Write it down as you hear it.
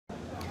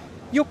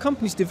Your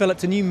company's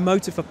developed a new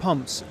motor for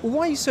pumps.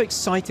 Why are you so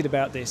excited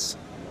about this?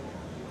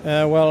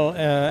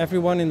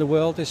 Everyone in the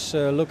world is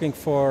looking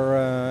for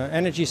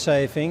energy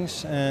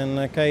savings,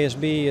 and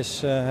KSB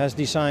has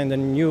designed a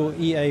new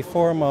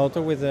EA4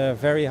 motor with a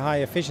very high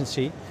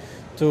efficiency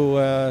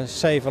to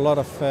save a lot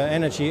of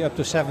energy, up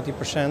to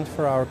 70%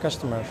 for our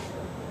customers.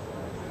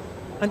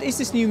 And is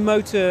this new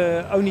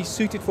motor only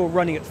suited for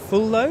running at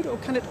full load, or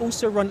can it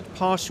also run at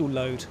partial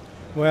load?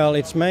 Well,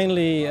 it's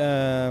mainly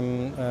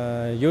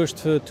used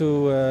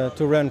to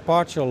run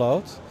partial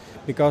load,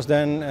 because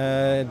then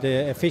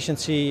the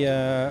efficiency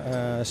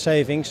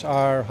savings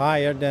are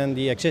higher than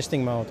the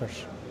existing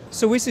motors.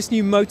 So is this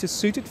new motor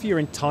suited for your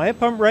entire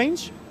pump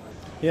range?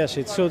 Yes,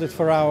 it's suited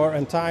for our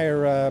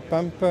entire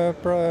pump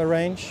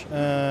range,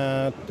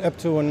 up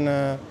to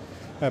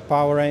a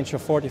power range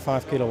of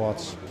 45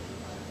 kilowatts.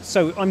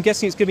 So I'm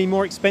guessing it's going to be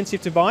more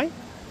expensive to buy?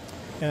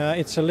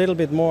 It's a little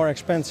bit more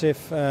expensive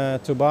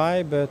to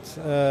buy, but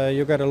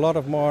you get a lot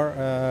of more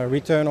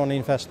return on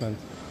investment.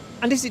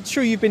 And is it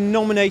true you've been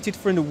nominated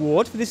for an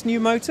award for this new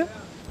motor?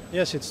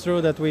 Yes, it's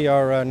true that we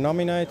are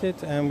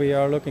nominated, and we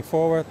are looking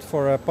forward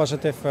for a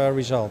positive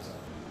result.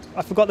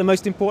 I forgot the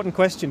most important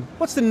question.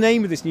 What's the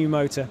name of this new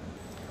motor?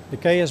 The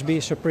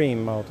KSB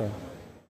Supreme motor.